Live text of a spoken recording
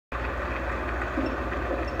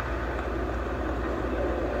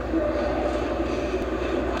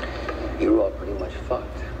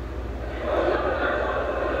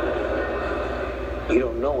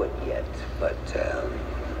know it yet, but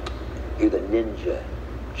you're the ninja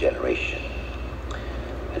generation.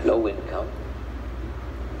 And no income,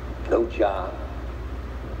 no job,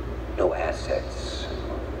 no assets.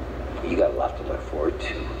 You got a lot to look forward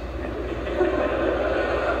to.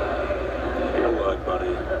 Blood,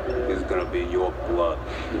 buddy. It's gonna be your blood.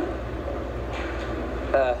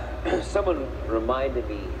 Someone reminded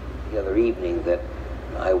me the other evening that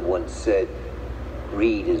I once said,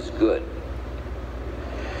 greed is good.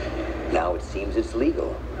 Now it seems it's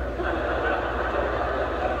legal.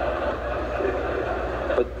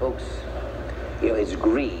 But folks, you know, it's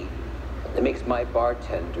greed that makes my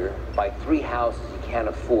bartender buy 3 houses he can't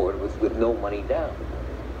afford with no money down.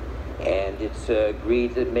 And it's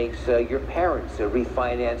greed that makes your parents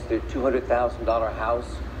refinance their $200,000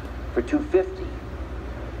 house for $250,000.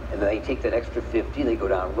 And then they take that extra $50,000, they go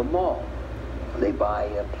down to the mall. They buy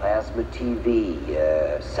a plasma TV,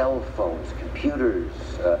 cell phones, computers,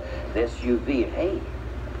 an SUV, and hey,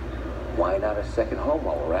 why not a second home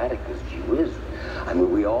while we're at it? Because gee whiz, I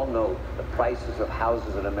mean, we all know the prices of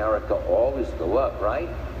houses in America always go up, right?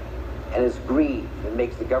 And it's greed that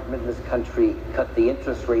makes the government in this country cut the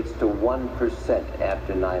interest rates to 1%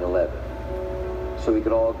 after 9/11. So we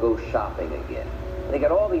could all go shopping again. They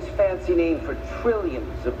got all these fancy names for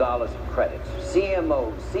trillions of dollars of credits.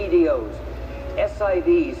 CMOs, CDOs,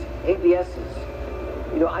 SIVs, ABSs.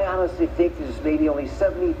 You know, I honestly think there's maybe only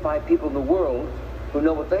 75 people in the world who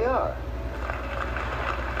know what they are.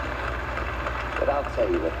 But I'll tell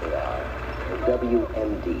you what they are. They're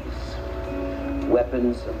WMDs.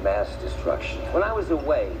 Weapons of mass destruction. When I was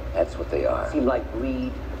away, that's what they are. It seemed like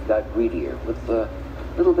greed got greedier with a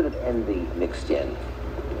little bit of envy mixed in.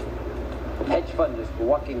 Hedge funders were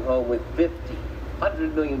walking home with 50,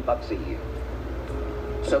 100 million bucks a year.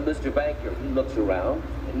 So Mr. Banker, he looks around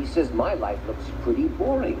and he says, my life looks pretty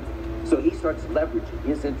boring. So he starts leveraging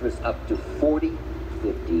his interests up to 40,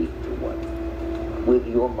 50 to 1. With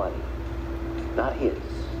your money. Not his,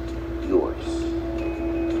 yours.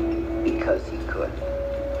 Because he could.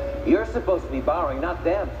 You're supposed to be borrowing, not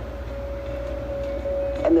them.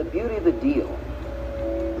 And the beauty of the deal,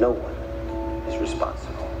 no one is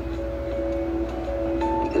responsible.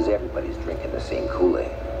 Because everybody's drinking the same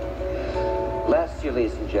Kool-Aid. Last year,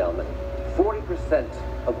 ladies and gentlemen, 40%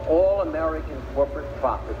 of all American corporate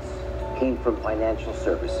profits came from financial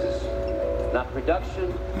services. Not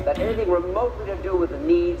production, not anything remotely to do with the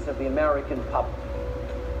needs of the American public.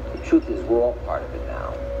 The truth is, we're all part of it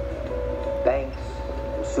now. Banks,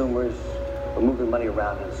 consumers, are moving money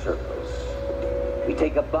around in circles. We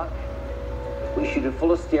take a buck, we shoot it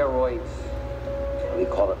full of steroids, and we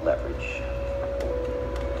call it leverage.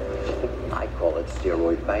 I call it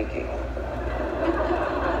steroid banking.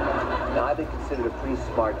 Now, I've been considered a pretty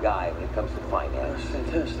smart guy when it comes to finance.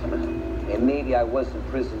 And maybe I was in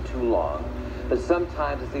prison too long, but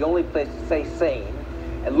sometimes it's the only place to stay sane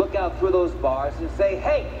and look out through those bars and say,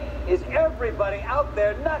 hey, is everybody out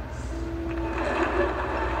there nuts?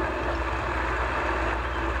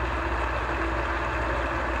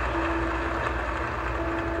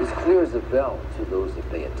 It's clear as a bell to those that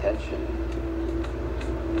pay attention.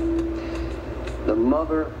 The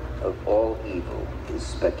mother of all evil is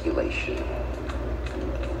speculation.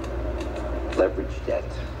 Leverage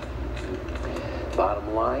debt.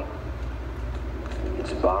 Bottom line,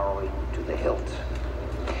 it's borrowing to the hilt.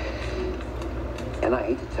 And I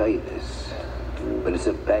hate to tell you this, but it's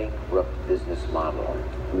a bankrupt business model.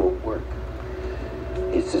 It won't work.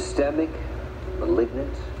 It's systemic,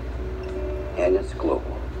 malignant, and it's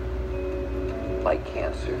global. Like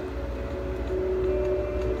cancer.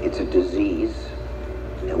 It's a disease,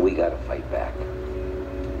 and we gotta fight back.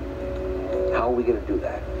 How are we gonna do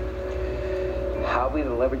that? How are we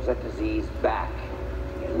gonna leverage that disease back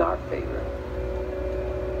in our favor?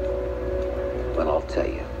 Well, I'll tell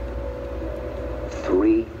you.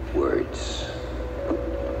 3 words.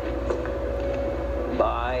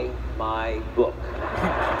 Buy my book.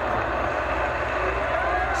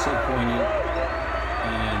 So poignant,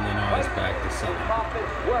 and then always back to something.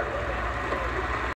 Profits work.